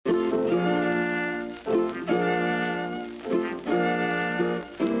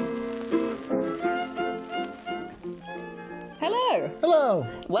Hello!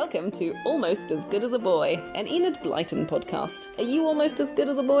 Welcome to Almost As Good as a Boy, an Enid Blyton podcast. Are you almost as good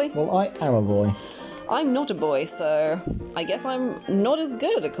as a boy? Well, I am a boy. I'm not a boy, so I guess I'm not as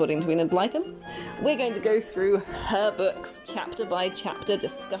good, according to Enid Blyton. We're going to go through her books, chapter by chapter,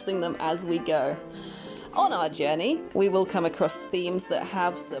 discussing them as we go. On our journey, we will come across themes that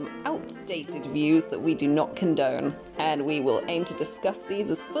have some outdated views that we do not condone, and we will aim to discuss these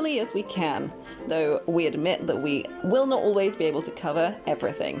as fully as we can, though we admit that we will not always be able to cover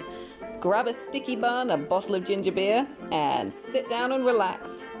everything. Grab a sticky bun, a bottle of ginger beer, and sit down and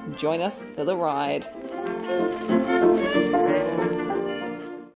relax. Join us for the ride.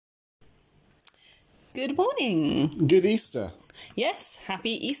 Good morning. Good Easter. Yes,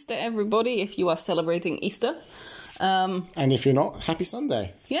 happy Easter, everybody, if you are celebrating Easter. And if you're not, happy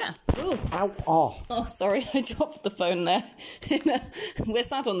Sunday. Yeah. Ooh. Ow. Oh. Oh, sorry, I dropped the phone there. We're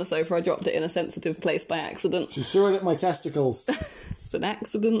sat on the sofa, I dropped it in a sensitive place by accident. She threw it at my testicles. It's an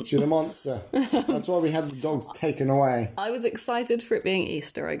accident. She's a monster. That's why we had the dogs taken away. I was excited for it being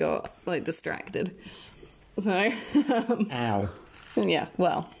Easter. I got, distracted. So, Ow. yeah,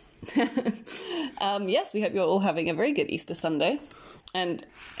 well. Yes, we hope you're all having a very good Easter Sunday and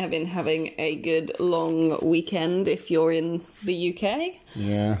have been having a good long weekend if you're in the UK.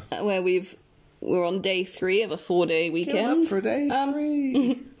 Yeah. Where we're on day 3 of a 4-day weekend. Get up for day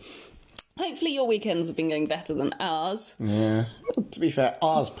 3. Hopefully your weekends have been going better than ours. Yeah. Well, to be fair,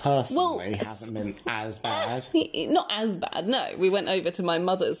 ours personally hasn't been as bad. Not as bad, no. We went over to my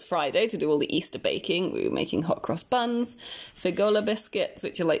mother's Friday to do all the Easter baking. We were making hot cross buns, figola biscuits,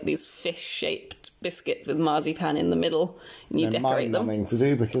 which are like these fish-shaped biscuits with marzipan in the middle, and you decorate them. Mind-numbing to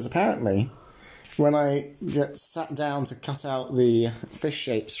do, because apparently when I get sat down to cut out the fish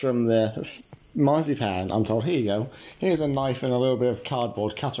shapes from the marzipan, I'm told, here you go, here's a knife and a little bit of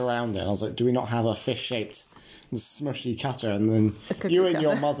cardboard, cut around it. I was like, do we not have a fish-shaped smushy cutter? And then you and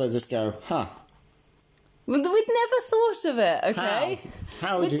your mother just go, huh. Well, we'd never thought of it, okay?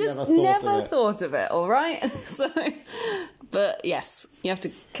 How would you never thought of it, all right? So, but yes, you have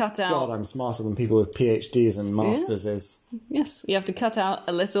to cut out... God, I'm smarter than people with PhDs and masters is. Yes, you have to cut out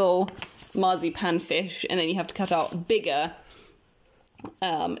a little marzipan fish, and then you have to cut out bigger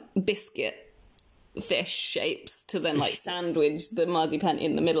biscuit fish shapes to then sandwich the marzipan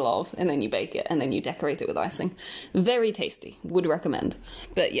in the middle of, and then you bake it, and then you decorate it with icing. Very tasty. Would recommend.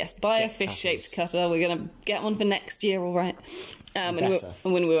 But yes, buy a fish-shaped cutter. We're going to get one for next year, all right? And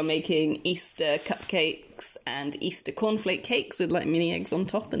when we were making Easter cupcakes and Easter cornflake cakes with mini eggs on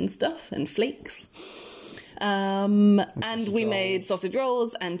top and stuff, and flakes. And we made sausage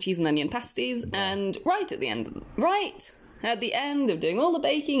rolls and cheese and onion pasties, and at the end of doing all the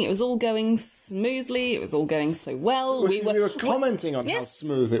baking, it was all going smoothly. It was all going so well. We were commenting on how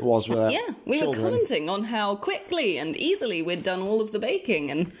smooth it was with our we were commenting on how quickly and easily we'd done all of the baking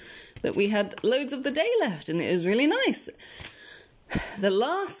and that we had loads of the day left, and it was really nice. The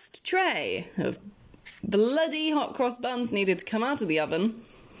last tray of bloody hot cross buns needed to come out of the oven.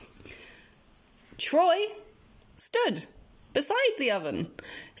 Troy stood beside the oven,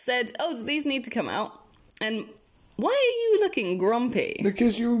 said, "Oh, do these need to come out?" And why are you looking grumpy?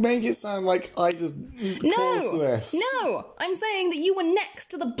 Because you make it sound like I just caused this. No, I'm saying that you were next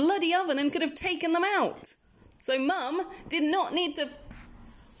to the bloody oven and could have taken them out. So Mum did not need to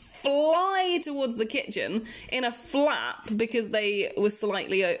fly towards the kitchen in a flap because they were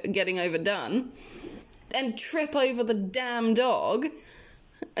slightly getting overdone and trip over the damn dog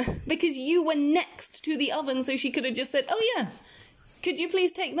because you were next to the oven, so she could have just said, "Oh yeah, could you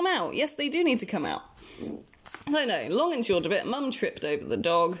please take them out? Yes, they do need to come out." So no, long and short of it, Mum tripped over the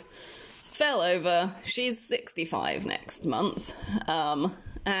dog, fell over. She's 65 next month,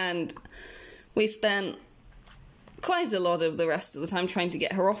 and we spent quite a lot of the rest of the time trying to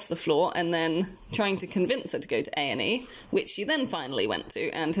get her off the floor and then trying to convince her to go to A&E, which she then finally went to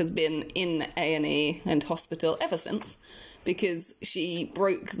and has been in A&E and hospital ever since, because she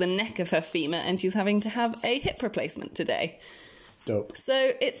broke the neck of her femur and she's having to have a hip replacement today. Dope.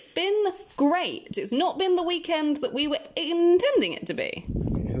 So it's been great. It's not been the weekend that we were intending it to be.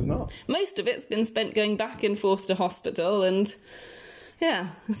 It has not. Most of it's been spent going back and forth to hospital, and yeah,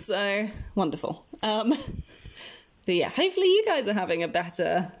 so wonderful. But yeah, hopefully you guys are having a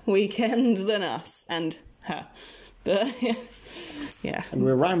better weekend than us and her. But yeah. And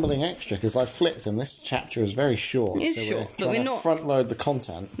we're rambling extra because I flipped and this chapter is very short. It's short, but we're not front load the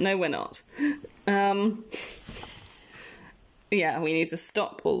content. No, we're not. Yeah, we need to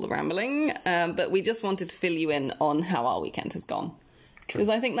stop all the rambling, but we just wanted to fill you in on how our weekend has gone, because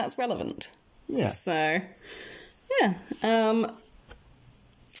I think that's relevant. Yeah. So, yeah.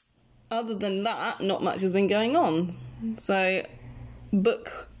 Other than that, not much has been going on. So,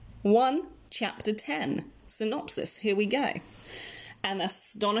 Book 1, Chapter 10. Synopsis, here we go. An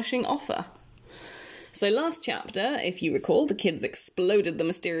astonishing offer. So last chapter, if you recall, the kids exploded the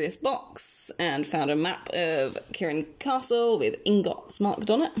mysterious box and found a map of Kirin Castle with ingots marked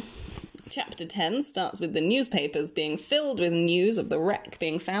on it. Chapter 10 starts with the newspapers being filled with news of the wreck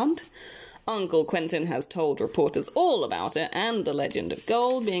being found. Uncle Quentin has told reporters all about it and the legend of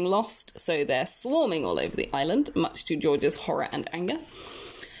gold being lost, so they're swarming all over the island, much to George's horror and anger.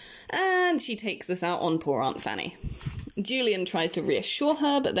 And she takes this out on poor Aunt Fanny. Julian tries to reassure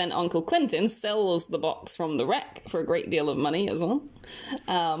her, but then Uncle Quentin sells the box from the wreck for a great deal of money as well.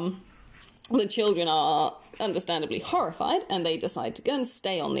 The children are understandably horrified, and they decide to go and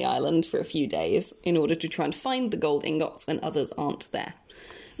stay on the island for a few days in order to try and find the gold ingots when others aren't there.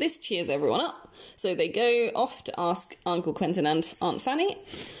 This cheers everyone up, so they go off to ask Uncle Quentin and Aunt Fanny,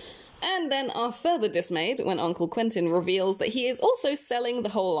 and then are further dismayed when Uncle Quentin reveals that he is also selling the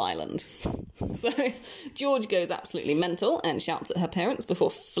whole island. So George goes absolutely mental and shouts at her parents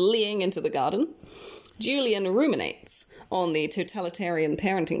before fleeing into the garden. Julian ruminates on the totalitarian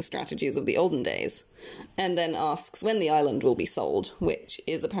parenting strategies of the olden days, and then asks when the island will be sold, which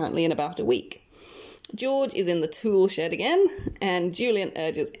is apparently in about a week. George is in the tool shed again, and Julian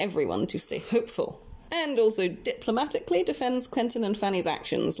urges everyone to stay hopeful, and also diplomatically defends Quentin and Fanny's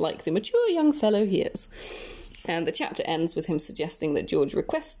actions like the mature young fellow he is. And the chapter ends with him suggesting that George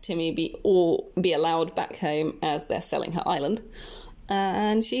requests Timmy be allowed back home as they're selling her island,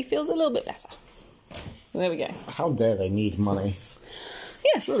 and she feels a little bit better. There we go. How dare they need money?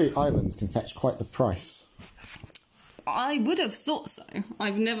 Yes. Surely islands can fetch quite the price. I would have thought so.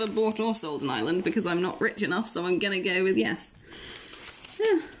 I've never bought or sold an island because I'm not rich enough, so I'm going to go with yes.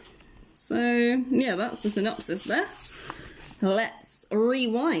 Yeah. So, yeah, that's the synopsis there. Let's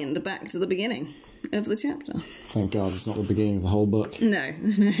rewind back to the beginning of the chapter. Thank God it's not the beginning of the whole book. No.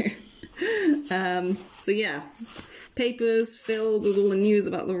 So, yeah. Papers filled with all the news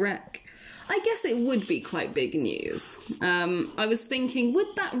about the wreck. I guess it would be quite big news. I was thinking, would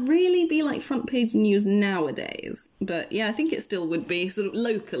that really be like front page news nowadays? But yeah, I think it still would be sort of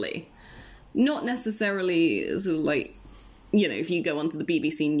locally. Not necessarily sort of like, you know, if you go onto the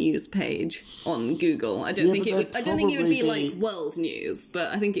BBC News page on Google, I don't think it would be like world news, but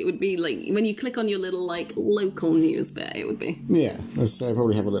I think it would be like when you click on your little like local news bit, it would be. Yeah, let's say I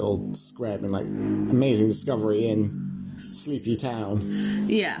probably have a little square and like amazing discovery in Sleepy Town.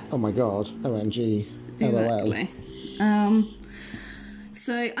 Yeah. Oh my God. OMG. LOL. Exactly.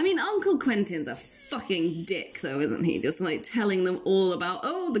 So, I mean, Uncle Quentin's a fucking dick, though, isn't he? Just, like, telling them all about,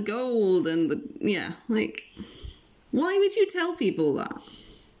 the gold and the... Yeah, like... Why would you tell people that?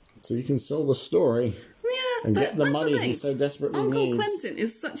 So you can sell the story. Yeah, and but get the money he so desperately needs. Uncle Quentin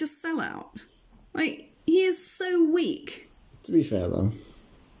is such a sellout. Like, he is so weak. To be fair, though.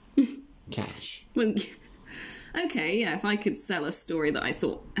 Cash. Well, okay, yeah, if I could sell a story that I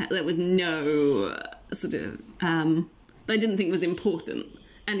thought there was no sort of, that I didn't think was important,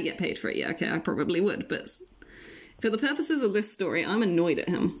 and get paid for it, yeah, okay, I probably would, but for the purposes of this story, I'm annoyed at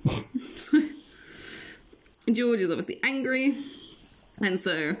him. George is obviously angry, and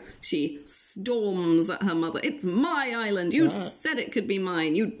so she storms at her mother. It's my island, you said it could be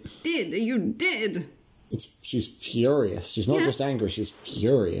mine, you did. She's furious. She's not just angry, she's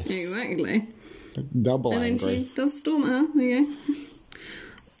furious. Exactly. Double angry. And then she does storm at her. There you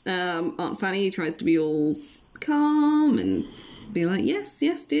go. Aunt Fanny tries to be all calm and be like, yes,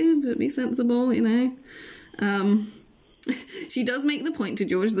 dear, but be sensible, you know. She does make the point to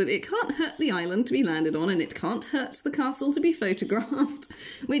George that it can't hurt the island to be landed on and it can't hurt the castle to be photographed,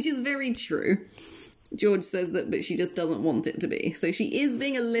 which is very true. George says that, but she just doesn't want it to be. So she is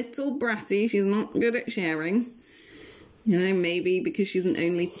being a little bratty. She's not good at sharing. You know, maybe because she's an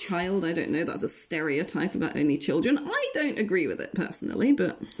only child. I don't know. That's a stereotype about only children. I don't agree with it personally,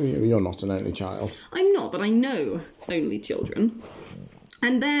 but... You're not an only child. I'm not, but I know only children.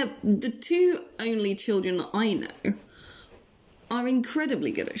 And the two only children that I know are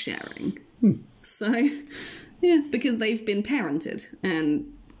incredibly good at sharing. So, yeah, because they've been parented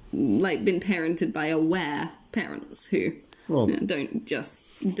and, like, been parented by aware parents who... Well, don't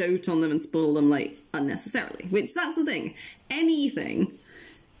just dote on them and spoil them, like, unnecessarily. Which, that's the thing. Anything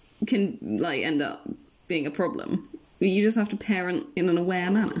can, like, end up being a problem. You just have to parent in an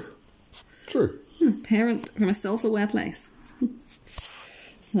aware manner. True. Parent from a self-aware place.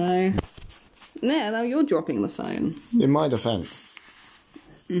 So, now you're dropping the phone. In my defence.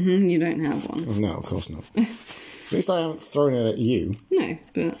 You don't have one. No, of course not. At least I haven't thrown it at you. No,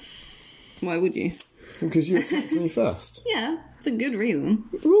 but... Why would you? Because you attacked me first. Yeah, for good reason.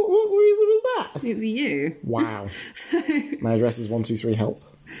 What reason was that? It's you. Wow. My address is 123 help.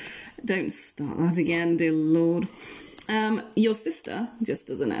 Don't start that again, dear Lord. Your sister, just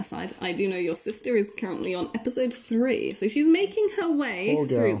as an aside, I do know your sister is currently on episode 3, so she's making her way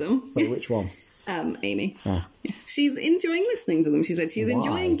through them. Wait, which one? Amy. Ah. Yeah. She's enjoying listening to them. She said she's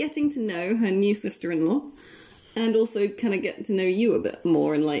enjoying getting to know her new sister-in-law and also kind of get to know you a bit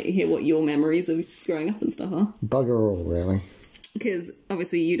more and, like, hear what your memories of growing up and stuff are. Bugger all, really. Because,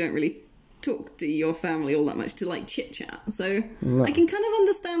 obviously, you don't really talk to your family all that much to, like, chit-chat. So I can kind of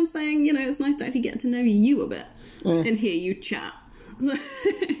understand saying, you know, it's nice to actually get to know you a bit and hear you chat.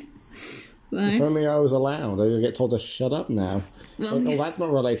 If only I was allowed. I get told to shut up now. Well, that's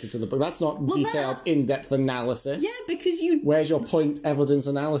not related to the book. That's not detailed, in-depth analysis. Yeah, because you... Where's your point evidence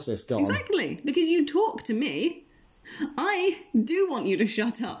analysis gone? Exactly. Because you talk to me. I do want you to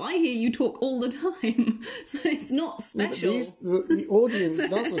shut up. I hear you talk all the time. So it's not special. The audience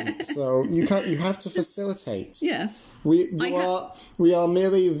doesn't. So you have to facilitate. Yes. We are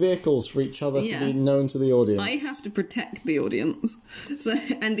merely vehicles for each other to be known to the audience. I have to protect the audience.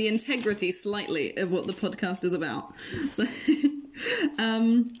 And the integrity slightly of what the podcast is about. So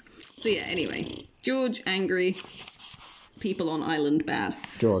yeah, anyway. George angry. People on island bad.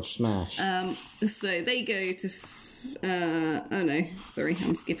 George smash. So they go to... oh no, sorry,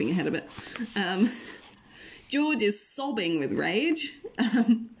 I'm skipping ahead a bit. George is sobbing with rage.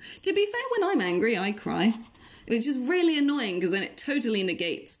 To be fair, when I'm angry, I cry. Which is really annoying because then it totally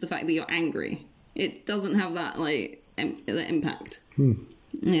negates the fact that you're angry. It doesn't have that, like, that impact.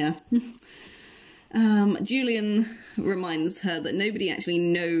 Yeah. Julian reminds her that nobody actually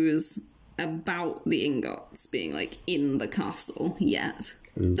knows about the ingots being, like, in the castle yet.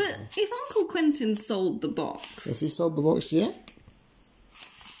 But if Uncle Quentin sold the box... Has he sold the box yet?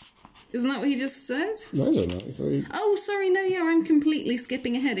 Isn't that what he just said? No, I don't know. Oh, sorry, no, yeah, I'm completely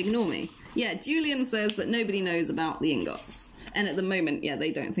skipping ahead, ignore me. Yeah, Julian says that nobody knows about the ingots. And at the moment, yeah,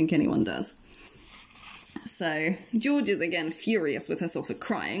 they don't think anyone does. So, George is again furious with herself for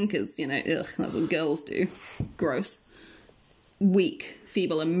crying, because, you know, ugh, that's what girls do. Gross. Weak,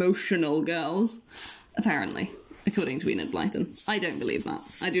 feeble, emotional girls. Apparently. According to Enid Blyton. I don't believe that.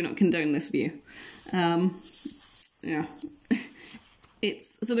 I do not condone this view. Yeah.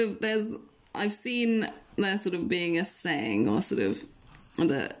 It's sort of, I've seen there sort of being a saying, or sort of,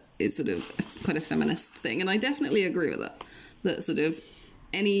 that is sort of quite a feminist thing, and I definitely agree with it. That sort of,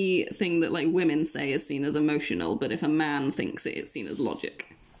 anything that, like, women say is seen as emotional, but if a man thinks it, it's seen as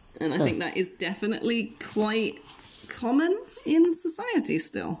logic. And I think that is definitely quite common in society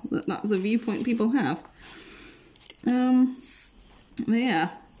still. That's a viewpoint people have. Yeah.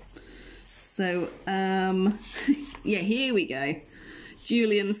 So, yeah, here we go.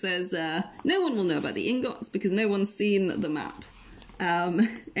 Julian says, no one will know about the ingots because no one's seen the map. And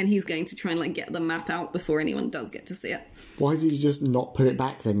he's going to try and, like, get the map out before anyone does get to see it. Why did you just not put it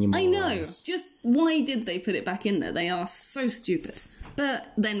back then, you morons? I know. Just, why did they put it back in there? They are so stupid.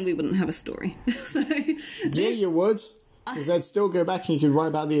 But then we wouldn't have a story. Yeah, you would. Because they'd still go back and you could write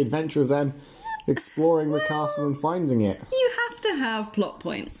about the adventure of them exploring the castle and finding it. You have to have plot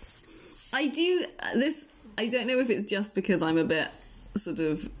points. I don't know if it's just because I'm a bit sort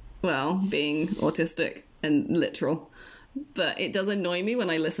of, well, being autistic and literal, but it does annoy me when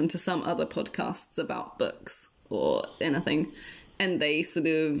I listen to some other podcasts about books or anything, and they sort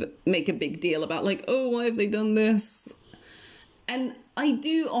of make a big deal about, like, oh, why have they done this? And I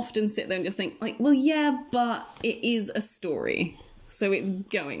do often sit there and just think, like, well, yeah, but it is a story. So it's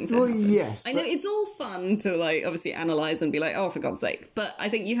going to happen. Yes. I know it's all fun to, like, obviously analyse and be like, oh, for God's sake. But I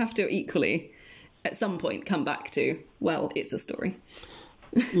think you have to equally, at some point, come back to, well, it's a story.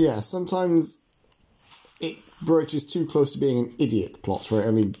 Yeah, sometimes it broaches too close to being an idiot plot where it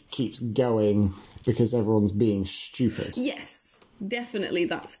only keeps going because everyone's being stupid. Yes, definitely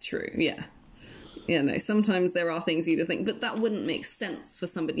that's true, yeah. Yeah, no, sometimes there are things you just think, but that wouldn't make sense for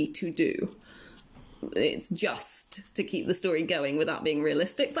somebody to do. It's just to keep the story going without being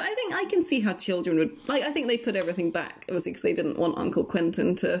realistic. But I think I can see how children would... Like, I think they put everything back, obviously, because they didn't want Uncle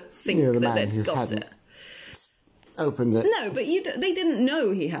Quentin to think that they'd got it. Opened it. No, but they didn't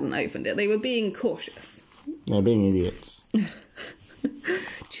know he hadn't opened it. They were being cautious. They're being idiots.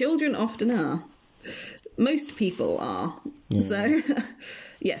 Children often are. Most people are. Yeah. So,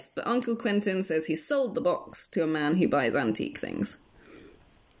 yes, but Uncle Quentin says he sold the box to a man who buys antique things.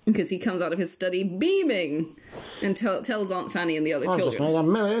 Because he comes out of his study beaming and tells Aunt Fanny and the other children. I've just made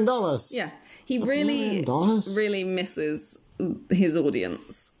 $1 million. Yeah. He really misses his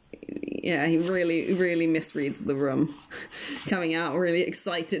audience. he really, really misreads the room. Coming out really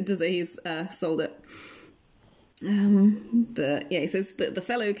excited to say he's sold it. But yeah, he says that the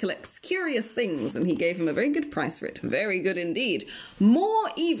fellow collects curious things and he gave him a very good price for it. Very good indeed. More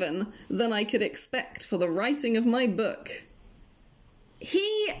even than I could expect for the writing of my book.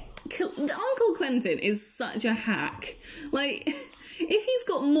 Uncle Quentin is such a hack. Like, if he's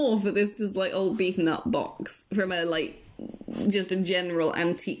got more for this just, like, old beaten up box from a, like, just a general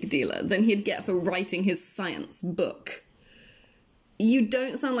antique dealer than he'd get for writing his science book. You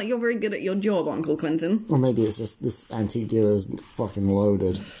don't sound like you're very good at your job, Uncle Quentin. Or maybe it's just this antique dealer is fucking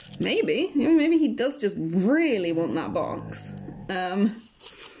loaded. Maybe. Maybe he does just really want that box.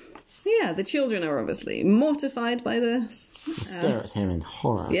 Yeah, the children are obviously mortified by this. They stare at him in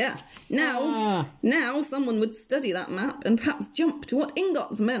horror. Yeah. Now someone would study that map and perhaps jump to what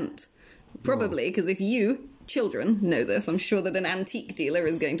ingots meant. Probably, because if you, children, know this, I'm sure that an antique dealer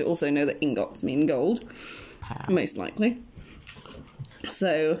is going to also know that ingots mean gold. Most likely.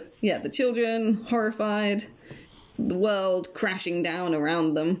 So, yeah, the children, horrified, the world crashing down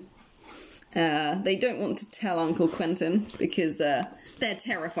around them. They don't want to tell Uncle Quentin because they're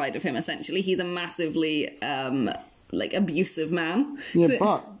terrified of him, essentially. He's a massively, abusive man.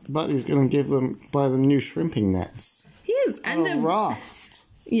 Yeah, but he's going to buy them new shrimping nets. He is. And a raft.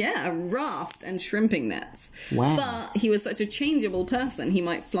 Yeah, a raft and shrimping nets. Wow. But he was such a changeable person, he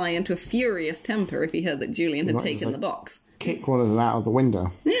might fly into a furious temper if he heard that Julian had taken the box. Kick one of them out of the window.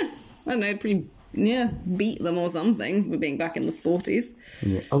 Yeah, I don't know, beat them or something for being back in the 40s.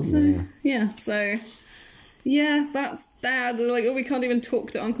 Yeah, Yeah, so, yeah, that's bad. They're like, we can't even talk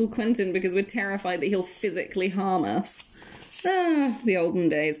to Uncle Quentin because we're terrified that he'll physically harm us. Ah, the olden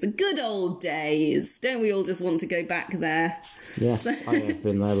days, the good old days. Don't we all just want to go back there? Yes, I have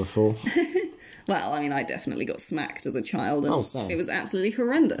been there before. Well, I mean, I definitely got smacked as a child, and same. It was absolutely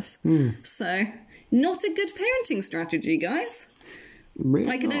horrendous. So, not a good parenting strategy, guys. Really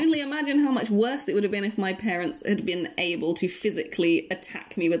I can only imagine how much worse it would have been if my parents had been able to physically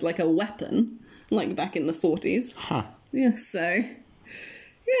attack me with, like, a weapon, like back in the 40s. Huh. Yeah, so,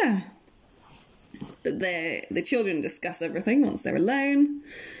 yeah. But the children discuss everything once they're alone.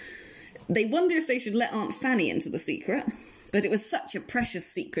 They wonder if they should let Aunt Fanny into the secret, but it was such a precious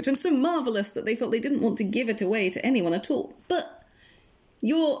secret and so marvellous that they felt they didn't want to give it away to anyone at all. But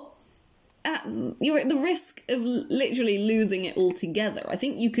you're at the risk of literally losing it altogether. I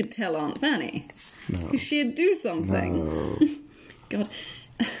think you could tell Aunt Fanny. No. She'd do something. No. God.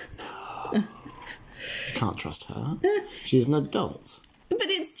 Can't trust her. She's an adult. But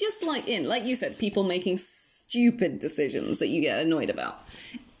it's just like you said, people making stupid decisions that you get annoyed about.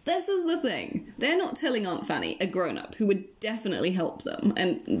 This is the thing. They're not telling Aunt Fanny, a grown-up, who would definitely help them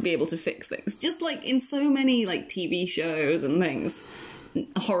and be able to fix things. Just like in so many like TV shows and things,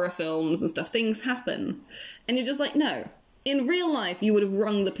 horror films and stuff, things happen. And you're just like, no. In real life, you would have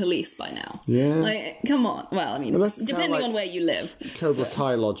rung the police by now. Yeah. Like, come on. Well, I mean, depending on where you live. Cobra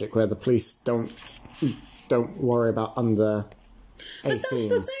Kai logic, where the police don't worry about under 18s. But that's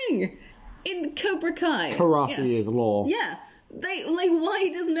the thing. In Cobra Kai, karate is law. Yeah. They, like, why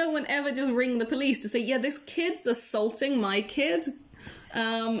does no one ever just ring the police to say, yeah, this kid's assaulting my kid?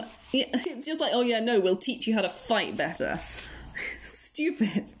 Yeah, it's just like, oh yeah, no, we'll teach you how to fight better.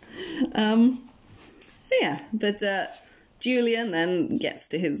 Stupid. Yeah, but Julian then gets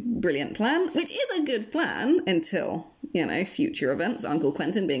to his brilliant plan, which is a good plan until, future events, Uncle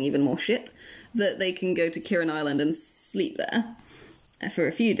Quentin being even more shit, that they can go to Kirin Island and sleep there for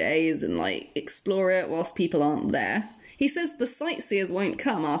a few days and, explore it whilst people aren't there. He says the sightseers won't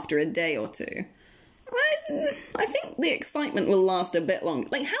come after a day or two. I think the excitement will last a bit longer.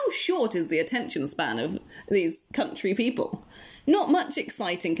 Like, how short is the attention span of these country people? Not much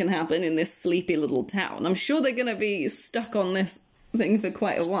exciting can happen in this sleepy little town. I'm sure they're going to be stuck on this thing for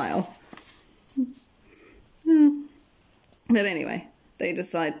quite a while. But anyway, they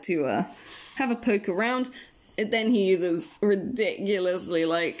decide to have a poke around. Then he uses ridiculously,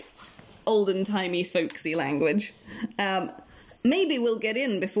 olden-timey folksy language. Maybe we'll get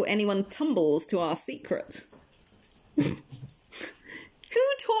in before anyone tumbles to our secret. Who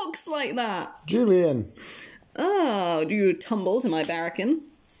talks like that? Julian. Oh, do you tumble to my barracan?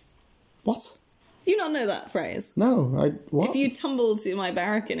 What? Do you not know that phrase? No, what? If you tumble to my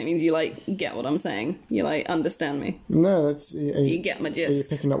barracan, it means you, get what I'm saying. You, understand me. No, that's... Do you get my gist? Are you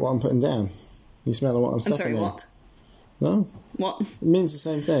picking up what I'm putting down? You smelling what I'm stuffing I'm sorry, in? what? No. What? It means the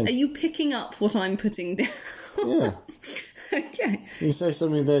same thing. Are you picking up what I'm putting down? Yeah. Okay. You say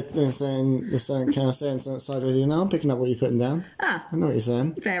something, they're saying something sideways. I'm picking up what you're putting down. Ah. I know what you're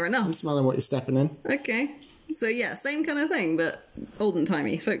saying. Fair enough. I'm smelling what you're stepping in. Okay. So yeah, same kind of thing, but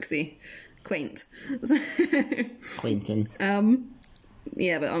olden-timey, folksy, quaint. Quentin.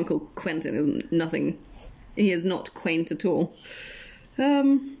 Yeah, but Uncle Quentin is nothing. He is not quaint at all.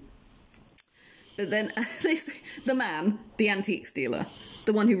 But then they say the man, the antique dealer,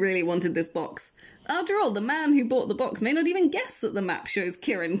 the one who really wanted this box. After all, the man who bought the box may not even guess that the map shows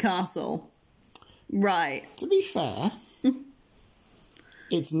Kirin Castle. Right. To be fair,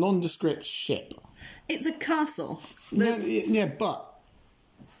 it's nondescript ship. It's a castle. Yeah, but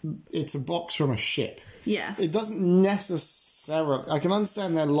it's a box from a ship. Yes. It doesn't necessarily... I can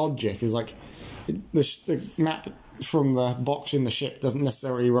understand their logic. Is like the map from the box in the ship doesn't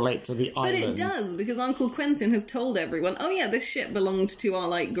necessarily relate to the island. But it does, because Uncle Quentin has told everyone, oh yeah, this ship belonged to our,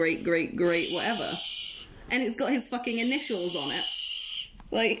 like, great whatever. And it's got his fucking initials on it.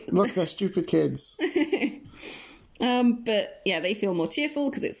 Like... Look, they're stupid kids. But, yeah, they feel more cheerful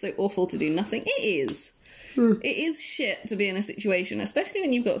because it's so awful to do nothing. It is. It is shit to be in a situation, especially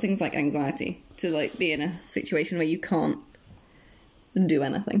when you've got things like anxiety, to, like, be in a situation where you can't do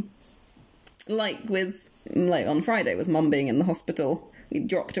anything. Like on Friday with Mum being in the hospital, we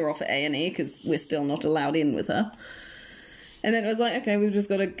dropped her off at A&E because we're still not allowed in with her. And then it was like, okay, we've just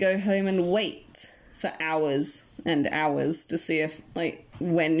got to go home and wait for hours and hours to see if, like,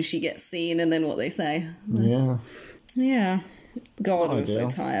 when she gets seen and then what they say. Yeah. Yeah. God, I'm so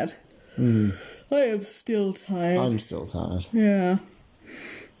tired. I am still tired. I'm still tired. Yeah.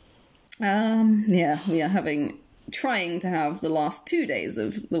 Yeah, we are trying to have the last 2 days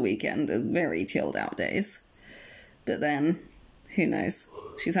of the weekend as very chilled out days. But then, who knows?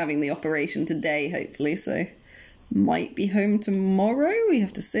 She's having the operation today, hopefully, so might be home tomorrow. We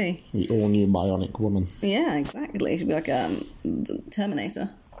have to see. The all-new bionic woman. Yeah, exactly. She'll be like the Terminator.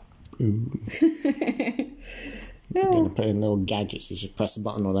 Ooh. Yeah. Going to put in little gadgets. You should press a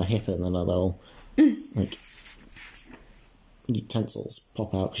button on her hip and then a little, like, utensils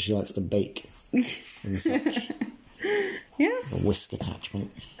pop out because she likes to bake and such. Yeah. A whisk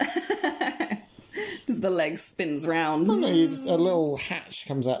attachment. Just the leg spins round. Oh no, a little hatch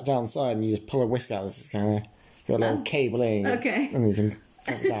comes out downside and you just pull a whisk out. This is kind of got a little cabling. Okay. And you can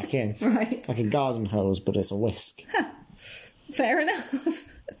put it back in. Right. Like a garden hose, but it's a whisk. Fair enough.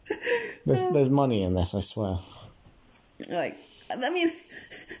 There's money in this, I swear. Like, I mean,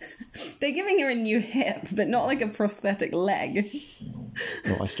 they're giving her a new hip, but not like a prosthetic leg.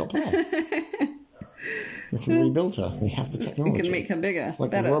 No, I stopped there. They can rebuild her. They have the technology. You can make her bigger, it's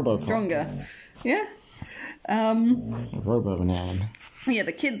like better, RoboCop. stronger. Yeah. A Robo-Nan. Yeah,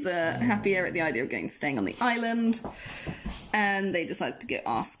 the kids are happier at the idea of staying on the island, and they decide to go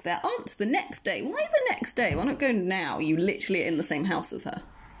ask their aunt the next day. Why the next day? Why not go now? You literally are in the same house as her.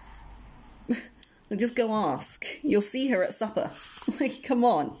 Just go ask. You'll see her at supper. Like, come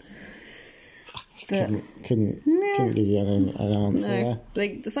on. Couldn't give you an answer there.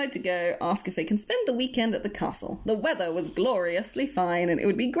 They decide to go ask if they can spend the weekend at the castle. The weather was gloriously fine and it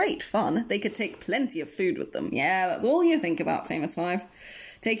would be great fun. They could take plenty of food with them. Yeah, that's all you think about, Famous Five.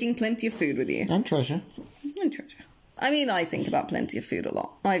 Taking plenty of food with you. And treasure. And treasure. I mean, I think about plenty of food a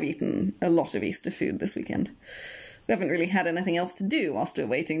lot. I've eaten a lot of Easter food this weekend. We haven't really had anything else to do whilst we're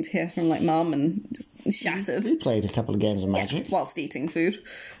waiting to hear from, like, Mum and just shattered. We played a couple of games of Magic. Yeah, whilst eating food.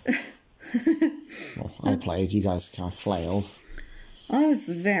 Well, I played. You guys kind of flailed. I was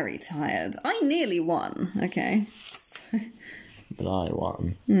very tired. I nearly won, okay? But I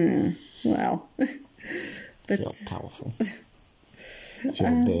won. Well. But Feel powerful.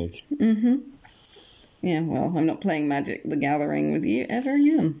 Feel big. yeah, well, I'm not playing Magic the Gathering with you ever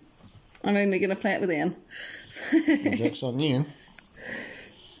again. I'm only going to play it with Ian. The joke's on you.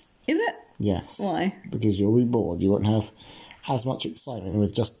 Is it? Yes. Why? Because you'll be bored. You won't have as much excitement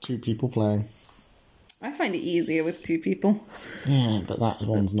with just two people playing. I find it easier with two people. Yeah, but that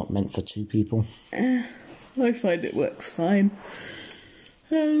one's not meant for two people. I find it works fine.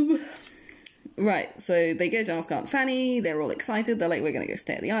 Right, so they go to ask Aunt Fanny. They're all excited. They're like, we're going to go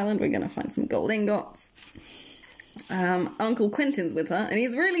stay at the island. We're going to find some gold ingots. Uncle Quentin's with her, and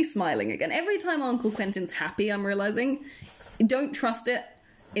he's really smiling again. Every time Uncle Quentin's happy, I'm realising, don't trust it.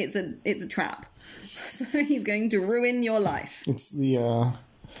 It's a trap. So he's going to ruin your life. It's the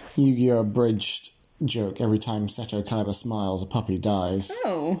Yu-Gi-Oh! Abridged joke. Every time Seto Kaiba smiles, a puppy dies.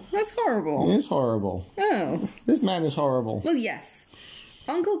 Oh, that's horrible. It is horrible. Oh. This man is horrible. Well, yes.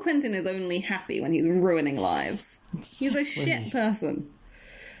 Uncle Quentin is only happy when he's ruining lives. He's a shit person.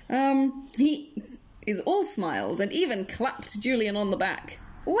 He is all smiles and even clapped Julian on the back.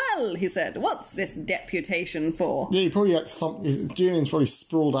 Well, he said, what's this deputation for? Yeah, he probably like Julian's probably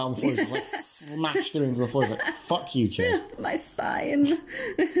sprawled out on the floor, just like smashed him into the floor. He's like, "Fuck you, kid." My spine.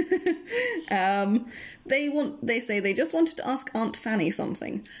 They say they just wanted to ask Aunt Fanny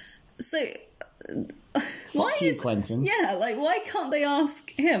something. So, Fuck you, Quentin. Yeah, like, why can't they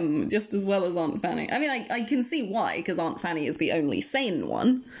ask him just as well as Aunt Fanny? I mean, I can see why, because Aunt Fanny is the only sane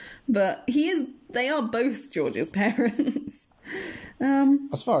one, but they are both George's parents.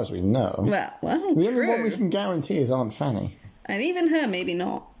 As far as we know. Well, the true. only one we can guarantee is Aunt Fanny. And even her, maybe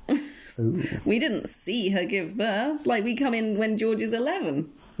not. Ooh. We didn't see her give birth. Like, we come in when George is 11.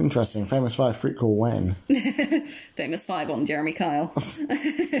 Interesting. Famous 5 prequel when? Famous 5 on Jeremy Kyle.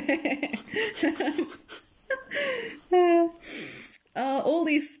 All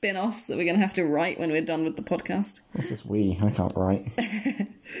these spin-offs that we're going to have to write when we're done with the podcast. What's this we? I can't write.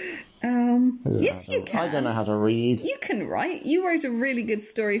 Yes, you can. I don't know how to read. You can write. You wrote a really good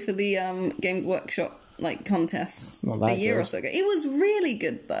story for the Games Workshop contest Not that a year good. or so ago. It was really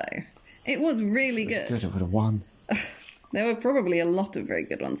good, though. It was really good. Good, it would have won. There were probably a lot of very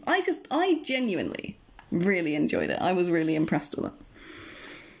good ones. I genuinely really enjoyed it. I was really impressed with it.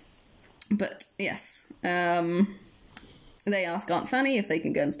 But, yes. They ask Aunt Fanny if they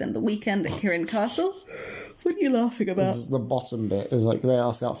can go and spend the weekend at Kirin Castle. What are you laughing about? This is the bottom bit. It was like, they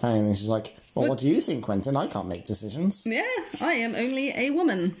ask Aunt Fanny and she's like, well, what do you think, Quentin? I can't make decisions. Yeah, I am only a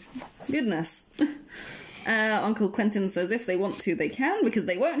woman. Goodness. Uncle Quentin says if they want to, they can, because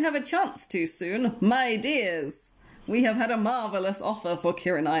they won't have a chance to soon. My dears, we have had a marvellous offer for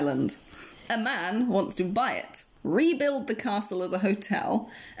Kirin Island. A man wants to buy it, rebuild the castle as a hotel,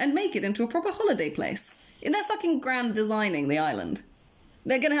 and make it into a proper holiday place. They're fucking grand designing the island.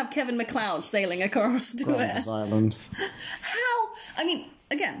 They're going to have Kevin MacLeod sailing across to Grand where? Island. How? I mean,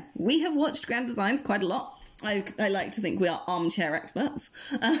 again, we have watched Grand Designs quite a lot. I like to think we are armchair experts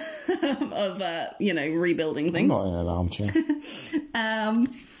of, rebuilding I'm things. not in an armchair.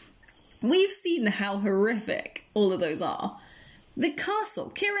 We've seen how horrific all of those are. The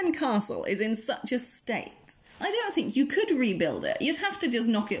castle, Kirin Castle, is in such a state. I don't think you could rebuild it. You'd have to just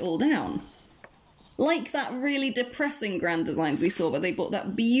knock it all down. Like that really depressing Grand Designs we saw where they bought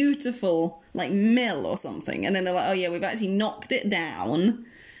that beautiful, mill or something. And then they're like, oh yeah, we've actually knocked it down.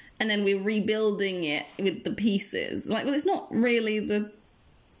 And then we're rebuilding it with the pieces. Well, it's not really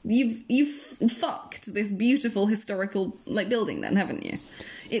You've fucked this beautiful historical, building then, haven't you?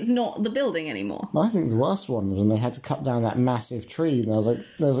 It's not the building anymore. I think the worst one was when they had to cut down that massive tree. And I was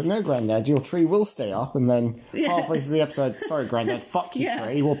like, no, Grandad, your tree will stay up. And then halfway through the episode, sorry, Grandad, fuck your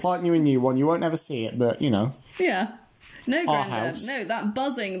tree. We'll plant you a new one. You won't ever see it, but, Yeah. No, Our Grandad. house. No, that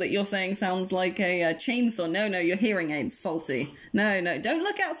buzzing that you're saying sounds like a chainsaw. No, your hearing aid's faulty. No, don't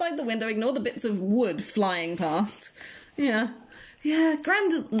look outside the window. Ignore the bits of wood flying past. Yeah. Yeah,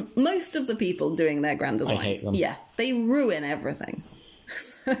 most of the people doing their Grand Designs. I hate them. Yeah, they ruin everything.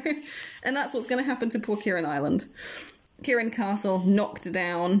 So, and that's what's going to happen to poor Kirin Island. Kirin Castle knocked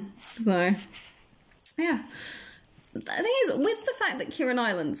down. So, yeah. The thing is, with the fact that Kirin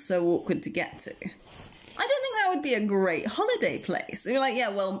Island's so awkward to get to, I don't think that would be a great holiday place. You're like, yeah,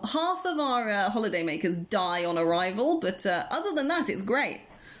 well, half of our holidaymakers die on arrival, but other than that, it's great.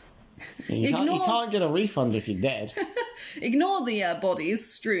 you can't get a refund if you're dead. Ignore the bodies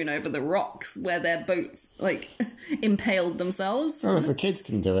strewn over the rocks where their boats, impaled themselves. Well, if the kids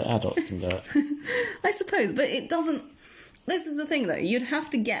can do it, adults can do it. I suppose, but it doesn't... This is the thing, though. You'd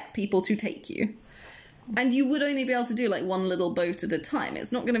have to get people to take you. And you would only be able to do, one little boat at a time.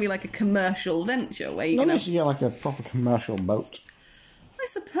 It's not going to be like a commercial venture where you Not can... unless you get, a proper commercial boat. I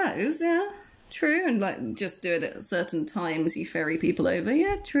suppose, yeah. True, and, just do it at certain times, you ferry people over.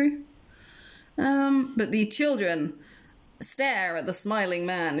 Yeah, true. But the children stare at the smiling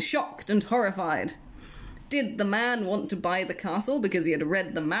man, shocked and horrified. Did the man want to buy the castle because he had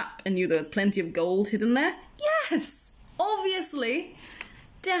read the map and knew there was plenty of gold hidden there? Yes! Obviously.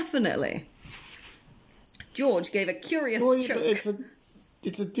 Definitely. George gave a curious choke. But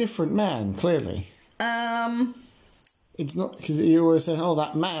it's a different man, clearly. It's not... Because you always say,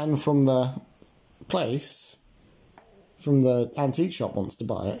 that man from the place... from the antique shop wants to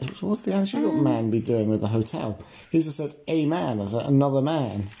buy it. What's the antique shop man be doing with the hotel? He's just said a man as another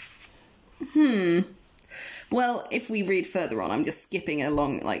man. Well, if we read further on, I'm just skipping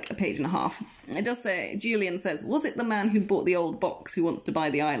along a page and a half. It does say, Julian says, was it the man who bought the old box who wants to buy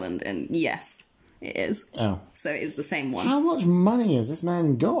the island? And yes, it is. Oh. So it is the same one. How much money has this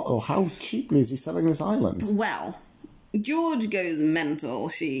man got? Or how cheaply is he selling this island? Well... George goes mental.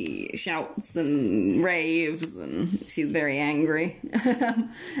 She shouts and raves and she's very angry.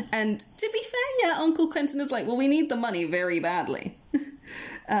 And to be fair, Uncle Quentin is like, well, we need the money very badly.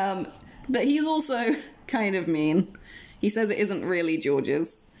 But he's also kind of mean. He says it isn't really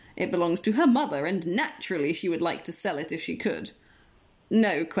George's. It belongs to her mother, and naturally she would like to sell it if she could.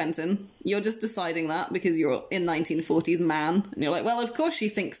 No, Quentin, you're just deciding that because you're in 1940s man, and you're like, well, of course she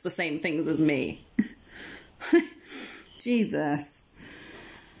thinks the same things as me. Jesus.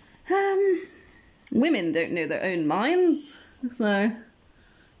 Women don't know their own minds, so,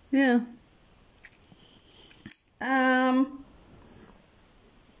 yeah.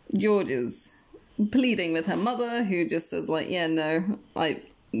 George is pleading with her mother, who just says, like, yeah, no, I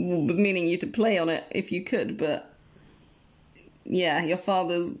was meaning you to play on it if you could, but yeah, your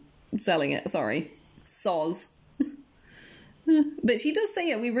father's selling it, sorry. Soz. But she does say,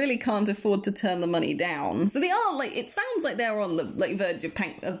 yeah, we really can't afford to turn the money down. So they are, like, it sounds like they're on the, like, verge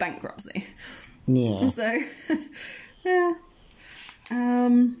of bankruptcy. Yeah. So, yeah.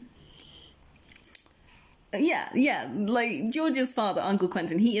 Yeah, like, George's father, Uncle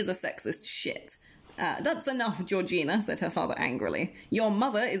Quentin, he is a sexist shit. That's enough, Georgina, said her father angrily. Your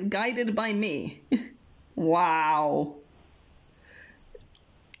mother is guided by me. Wow.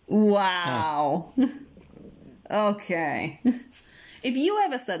 Wow. Okay. If you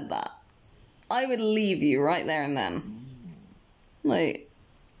ever said that, I would leave you right there and then. Like,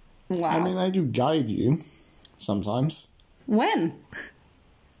 wow. I mean, I do guide you sometimes. When?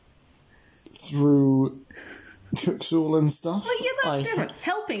 Through Cooksall and stuff. Well, yeah, that's different.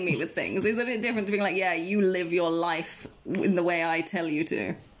 Helping me with things is a bit different to being like, yeah, you live your life in the way I tell you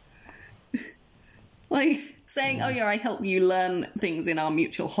to. Like, saying, oh yeah, I help you learn things in our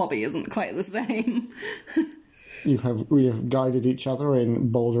mutual hobby isn't quite the same. We have guided each other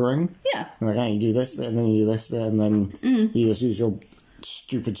in bouldering. Yeah. Like, you do this bit, and then you do this bit, and then you just use your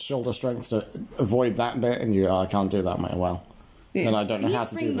stupid shoulder strength to avoid that bit, and I can't do that, mate. Well, yeah. Then I don't know how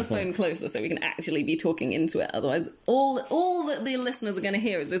to do bring the the phone closer so we can actually be talking into it. Otherwise, all that the listeners are going to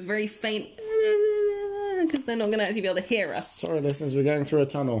hear is this very faint, because they're not going to actually be able to hear us. Sorry, listeners, we're going through a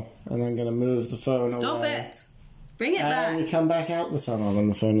tunnel, and I'm going to move the phone Stop away. it! Bring it back! And we come back out the tunnel, and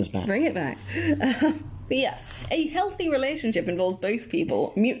the phone is back. Bring it back. But yeah, a healthy relationship involves both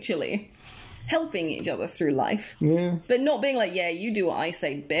people mutually helping each other through life. Yeah. But not being like, yeah, you do what I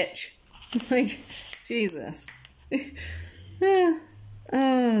say, bitch. Like, Jesus. I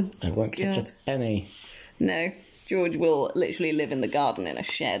won't catch a penny. No, George will literally live in the garden in a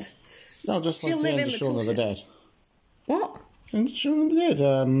shed. No, just like She'll the live end in of the Shaun of the Dead. What? And Shaun of the Dead,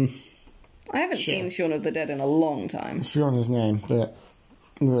 I haven't seen Shaun of the Dead in a long time. I forgot his name, but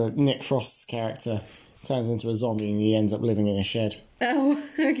Nick Frost's character turns into a zombie and he ends up living in a shed. Oh,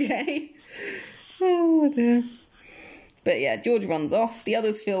 okay. Oh, dear. But yeah, George runs off. The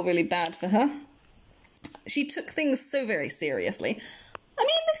others feel really bad for her. She took things so very seriously. I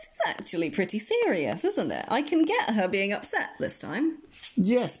mean, this is actually pretty serious, isn't it? I can get her being upset this time.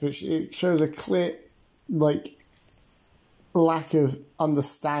 Yes, but it shows a clear, lack of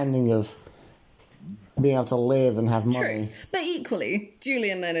understanding of being able to live and have money. True. But equally,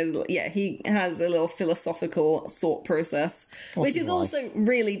 Julian then is, he has a little philosophical thought process, which is also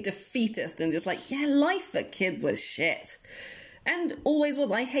really defeatist and just like, yeah, life for kids was shit. And always was.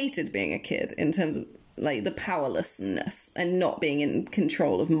 I hated being a kid in terms of, like, the powerlessness and not being in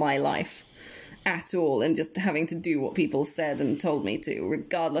control of my life at all and just having to do what people said and told me to,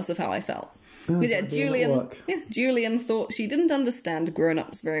 regardless of how I felt. Yeah, Julian thought she didn't understand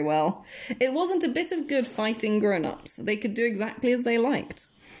grown-ups very well. It wasn't a bit of good fighting grown-ups. They could do exactly as they liked.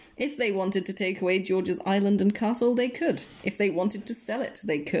 If they wanted to take away George's island and castle, they could. If they wanted to sell it,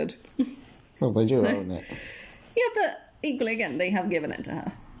 they could. Well, they do own it. Yeah, but equally, again, they have given it to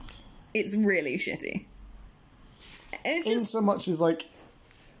her. It's really shitty. And it's In so much as,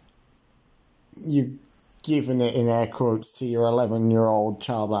 you've given it in air quotes to your 11-year-old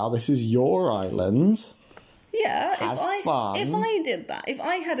child, this is your island. Yeah, Have fun. If I did that, if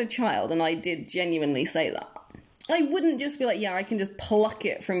I had a child and I did genuinely say that, I wouldn't just be like, yeah, I can just pluck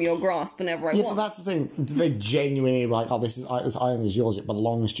it from your grasp whenever I want. Yeah, but that's the thing. Do they genuinely be like, this island is yours, it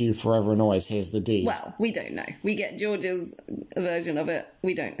belongs to you forever and always, here's the deed? Well, we don't know. We get George's version of it.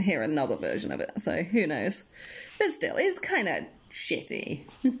 We don't hear another version of it, so who knows. But still, it's kind of shitty.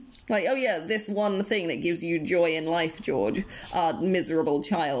 Like, oh yeah, this one thing that gives you joy in life, George, our miserable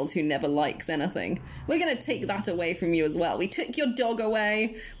child who never likes anything. We're going to take that away from you as well. We took your dog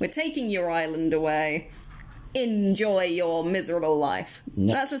away. We're taking your island away. Enjoy your miserable life.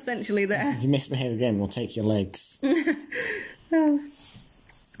 Next. That's essentially there. If you misbehave again, we'll take your legs. Yeah.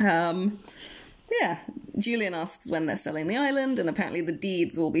 Julian asks when they're selling the island, and apparently the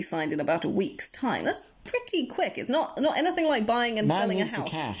deeds will be signed in about a week's time. That's pretty quick. It's not anything like buying and selling a house. The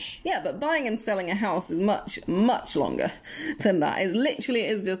cash. Yeah, but buying and selling a house is much, much longer than that. It literally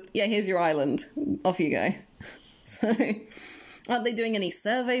is just, yeah, here's your island. Off you go. So, aren't they doing any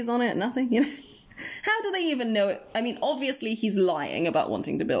surveys on it? Nothing, you know? How do they even know it? I mean, obviously he's lying about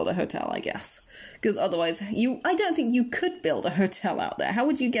wanting to build a hotel, I guess. Because otherwise, I don't think you could build a hotel out there. How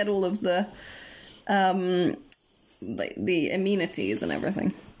would you get all of the amenities and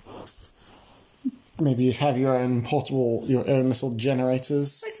everything? Maybe you'd have your own little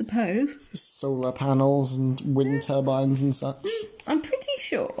generators. I suppose. Solar panels and wind turbines and such. I'm pretty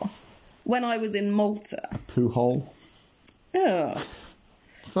sure when I was in Malta. Poo hole. Oh.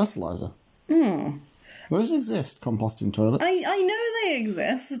 Fertiliser. Those exist, composting toilets. I know they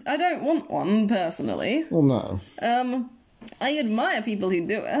exist. I don't want one, personally. Well, no. I admire people who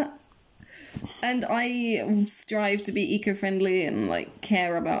do it. And I strive to be eco-friendly and, like,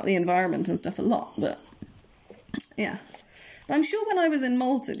 care about the environment and stuff a lot, but, yeah. But I'm sure when I was in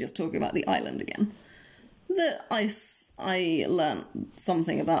Malta, just talking about the island again, that I learnt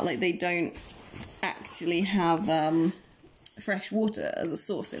something about, like, they don't actually have, fresh water as a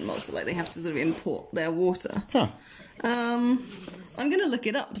source in Malta. Like, they have to sort of import their water. Huh. I'm going to look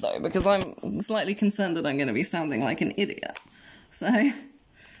it up, though, because I'm slightly concerned that I'm going to be sounding like an idiot. So,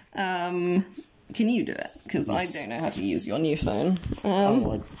 can you do it? Because yes. I don't know how to use your new phone.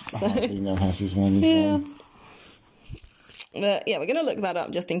 I hardly know how to use my new phone. But, yeah, we're going to look that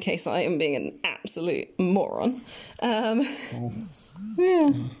up just in case I am being an absolute moron. Yeah,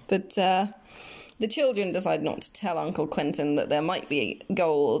 but, the children decide not to tell Uncle Quentin that there might be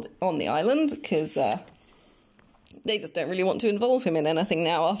gold on the island, because they just don't really want to involve him in anything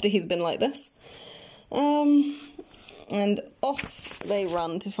now after he's been like this. And off they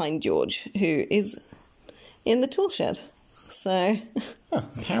run to find George, who is in the tool shed. So...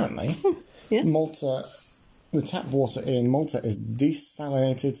 apparently. Yes. Malta, the tap water in Malta is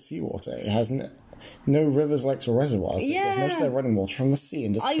desalinated seawater. It has no rivers, lakes or reservoirs. Yeah. It gets most of their running water from the sea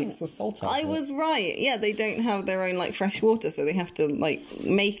and just takes the salt out. I was right. Yeah, they don't have their own, like, fresh water, so they have to, like,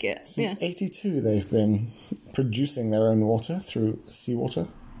 make it. Since 82, they've been producing their own water through seawater.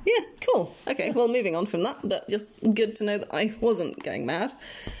 Yeah, cool. Okay, well, moving on from that, but just good to know that I wasn't going mad.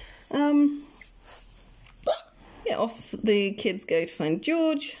 Yeah, off the kids go to find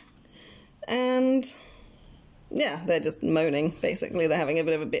George, and yeah, they're just moaning, basically. They're having a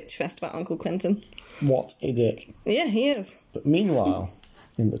bit of a bitch fest about Uncle Quentin. What a dick. Yeah, he is. But meanwhile,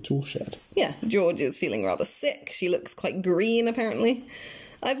 in the tool shed... Yeah, George is feeling rather sick. She looks quite green, apparently.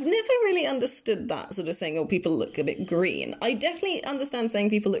 I've never really understood that, sort of saying, oh, people look a bit green. I definitely understand saying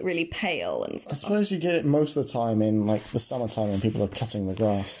people look really pale and stuff. I suppose you get it most of the time in, like, the summertime when people are cutting the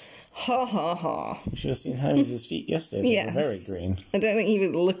grass. Ha ha ha. You should have seen Holmes' feet yesterday. They were very green. I don't think he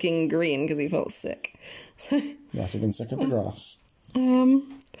was looking green because he felt sick. He must have been sick of the grass.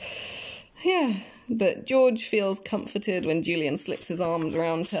 Yeah, but George feels comforted when Julian slips his arms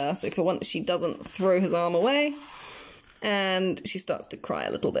around her, so for once she doesn't throw his arm away. And she starts to cry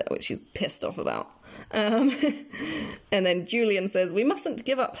a little bit, which she's pissed off about. And then Julian says, we mustn't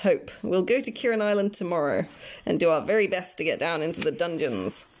give up hope. We'll go to Kirin Island tomorrow and do our very best to get down into the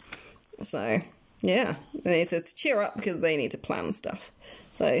dungeons. So, yeah. And he says to cheer up because they need to plan stuff.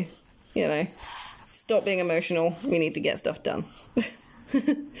 So, you know, stop being emotional. We need to get stuff done.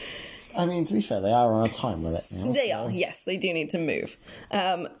 I mean, to be fair, they are on a time limit now. They are, yes. They do need to move.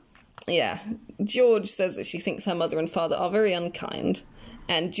 Yeah, George says that she thinks her mother and father are very unkind,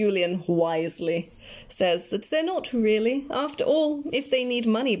 and Julian wisely says that they're not really. After all, if they need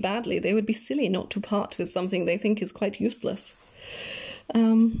money badly, they would be silly not to part with something they think is quite useless.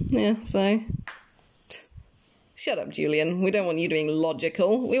 Yeah, so... Shut up, Julian. We don't want you being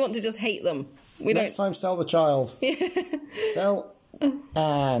logical. We want to just hate them. Next time, sell the child. Sell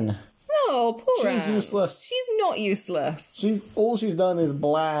Anne. No, poor Anne. She's useless. She's not useless. All she's done is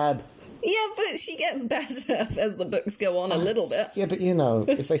blab. Yeah, but she gets better as the books go on a little bit. Yeah, but you know,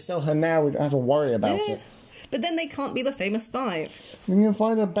 if they sell her now, we don't have to worry about it. But then they can't be the famous 5. Then you'll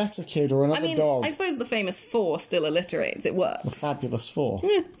find a better kid or another dog. I suppose the famous 4 still alliterates. It works. The fabulous 4.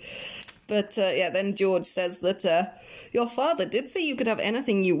 But, yeah, then George says that your father did say you could have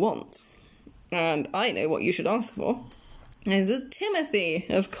anything you want. And I know what you should ask for. And this is Timothy,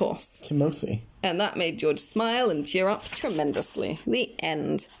 of course. Timothy. And that made George smile and cheer up tremendously. The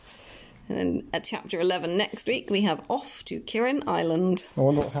end. And then at chapter 11 next week, we have Off to Kirin Island. I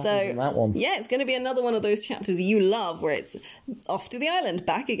wonder what happens in that one. Yeah, it's going to be another one of those chapters you love, where it's off to the island,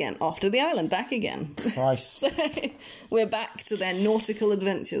 back again, off to the island, back again. Christ. So we're back to their nautical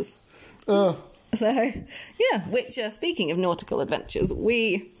adventures. So, yeah, which, speaking of nautical adventures,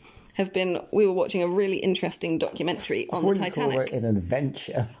 we were watching a really interesting documentary on the Titanic. Call it an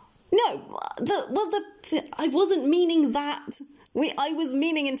adventure. No, I wasn't meaning that. I was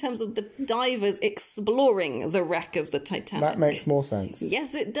meaning in terms of the divers exploring the wreck of the Titanic. That makes more sense.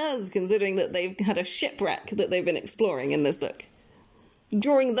 Yes, it does, considering that they've had a shipwreck that they've been exploring in this book.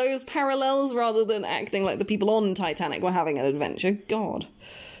 Drawing those parallels rather than acting like the people on Titanic were having an adventure. God.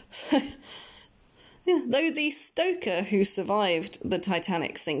 So, yeah, though the stoker who survived the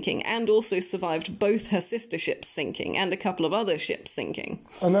Titanic sinking and also survived both her sister ships sinking and a couple of other ships sinking.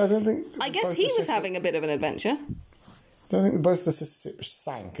 Oh, no, I don't think... I guess he was having a bit of an adventure. I don't think both the sister ships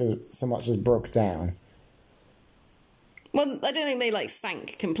sank so much as broke down. Well, I don't think they,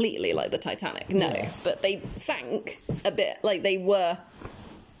 sank completely like the Titanic, no. Yeah. But they sank a bit,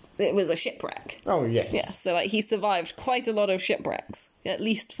 it was a shipwreck. Oh, yes. Yeah, so, he survived quite a lot of shipwrecks. At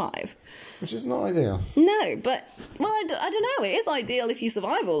least 5. Which is not ideal. No, but, well, I don't know. It is ideal if you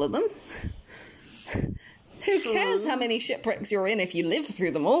survive all of them. Who cares how many shipwrecks you're in if you live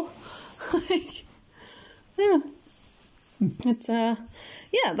through them all? Yeah. It's,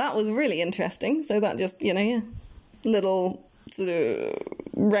 yeah, that was really interesting. So that just, little sort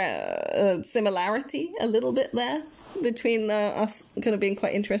of similarity a little bit there between us kind of being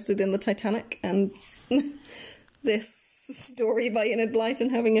quite interested in the Titanic and this story by Enid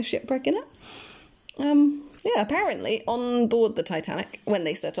Blyton having a shipwreck in it. Yeah, apparently on board the Titanic when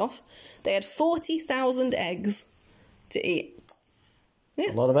they set off, they had 40,000 eggs to eat.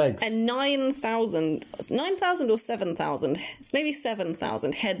 Yeah. A lot of eggs. And 9,000 or 7,000, it's maybe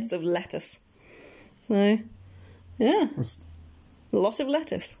 7,000 heads of lettuce. So, yeah, a lot of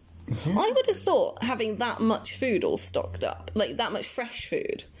lettuce. I would have thought having that much food all stocked up, that much fresh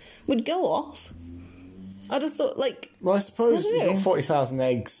food, would go off. I'd have thought, Well, I suppose you've got 40,000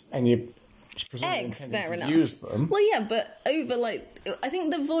 eggs and you presumably eggs, intending fair to enough. use them. Well, yeah, but over, I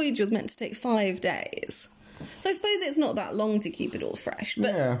think the voyage was meant to take 5 days. So I suppose it's not that long to keep it all fresh.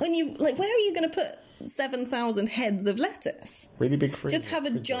 But when you, where are you going to put 7,000 heads of lettuce? Really big fridges. Just have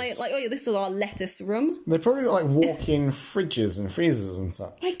a giant, this is our lettuce room. They probably got, walk-in fridges and freezers and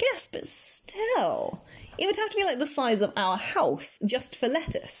such. I guess, but still. It would have to be, the size of our house just for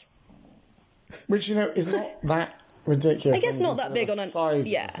lettuce. Which, is not that ridiculous. I guess not that big on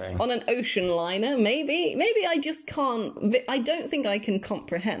on an ocean liner, maybe. Maybe I just can't... I don't think I can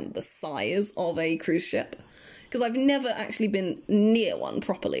comprehend the size of a cruise ship. Because I've never actually been near one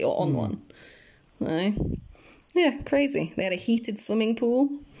properly or on one. So, yeah, crazy. They had a heated swimming pool,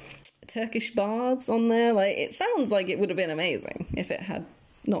 Turkish baths on there. It sounds like it would have been amazing if it had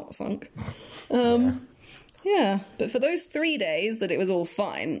not sunk. Yeah, but for those 3 days that it was all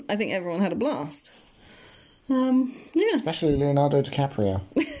fine, I think everyone had a blast. Yeah. Especially Leonardo DiCaprio.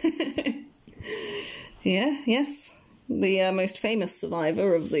 Yes. The most famous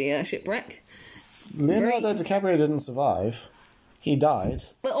survivor of the shipwreck. Leonardo DiCaprio didn't survive. He died.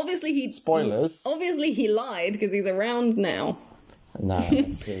 Well, obviously Spoilers. Obviously he lied because he's around now. No,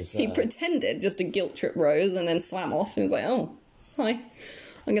 it's his... He pretended just to guilt trip Rose and then swam off and was like, oh, hi,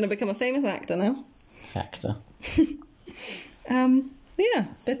 I'm going to become a famous actor now. Actor. Yeah,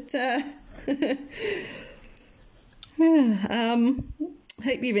 but... yeah,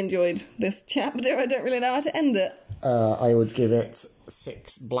 hope you've enjoyed this chapter. I don't really know how to end it. I would give it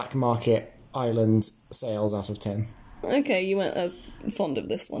 6 black market island sales out of 10. Okay, you weren't as fond of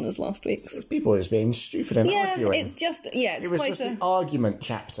this one as last week's. People were just being stupid and arguing. It's just, it's it was quite just the argument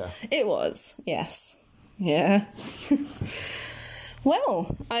chapter. It was, yes. Yeah.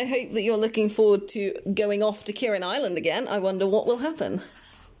 Well, I hope that you're looking forward to going off to Kirin Island again. I wonder what will happen.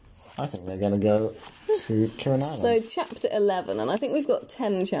 I think they're going to go to Kirin Island. So, chapter 11, and I think we've got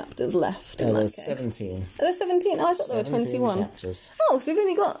 10 chapters left in that there's case. 17. Are there 17? Oh, I thought there were 21. Chapters. Oh, so we've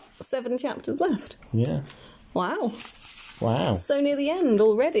only got 7 chapters left. Yeah. Wow. So near the end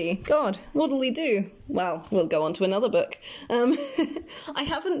already. God, what'll we do? Well, we'll go on to another book. I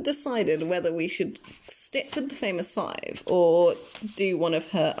haven't decided whether we should stick with the Famous Five or do one of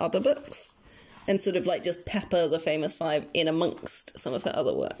her other books and sort of just pepper the Famous Five in amongst some of her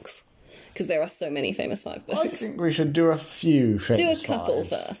other works. Because there are so many Famous Five books. I think we should do a few Famous Do a couple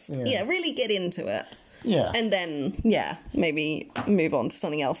Fives. first. Yeah, really get into it. Yeah. And then, maybe move on to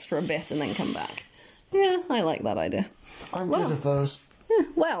something else for a bit and then come back. Yeah, I like that idea. I'm good with those. Yeah,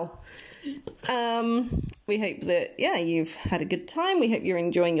 well, we hope that, you've had a good time. We hope you're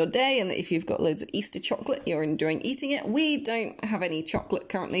enjoying your day and that if you've got loads of Easter chocolate, you're enjoying eating it. We don't have any chocolate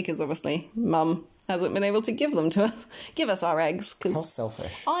currently because obviously Mum hasn't been able to give them to us. Give us our eggs. How Cause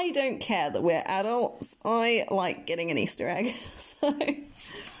selfish. I don't care that we're adults. I like getting an Easter egg. So,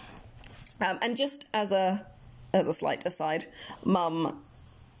 And just as a slight aside, Mum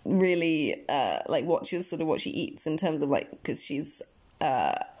really watches sort of what she eats in terms of because she's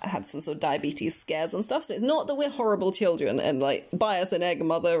had some sort of diabetes scares and stuff. So it's not that we're horrible children and buy us an egg,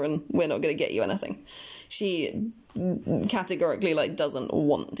 mother, and we're not going to get you anything. She categorically doesn't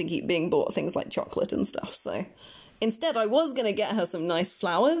want to keep being bought things like chocolate and stuff. So instead, I was going to get her some nice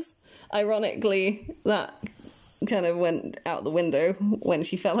flowers. Ironically, that kind of went out the window when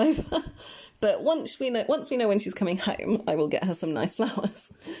she fell over. But once we know when she's coming home, I will get her some nice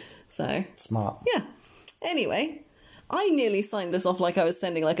flowers. So smart. Yeah. Anyway, I nearly signed this off like I was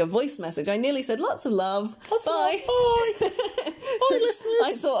sending a voice message. I nearly said lots of love. Bye. Bye. Bye, listeners.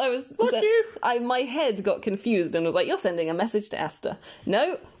 I thought I was. Love you. My head got confused and was like, "You're sending a message to Esther."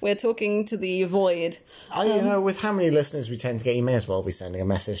 No, we're talking to the void. With how many listeners we tend to get, you may as well be sending a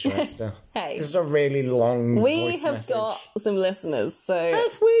message to Esther. Hey, this is a really long voice have message. got some listeners, so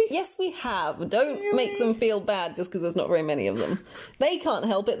have we? Yes, we have. Don't make them feel bad just because there's not very many of them. They can't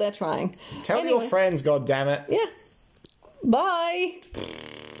help it. They're trying. Tell your friends, goddammit. Yeah. Bye.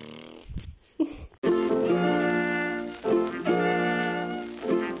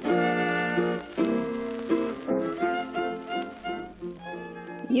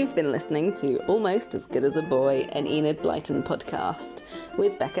 You've been listening to Almost as Good as a Boy, an Enid Blyton podcast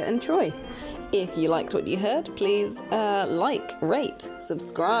with Becca and Troy. If you liked what you heard, please rate,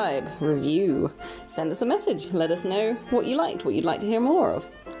 subscribe, review, send us a message. Let us know what you liked, what you'd like to hear more of.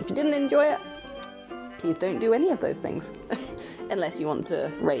 If you didn't enjoy it, please don't do any of those things. Unless you want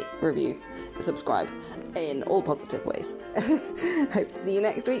to rate, review, subscribe in all positive ways. Hope to see you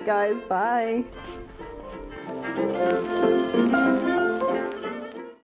next week, guys. Bye.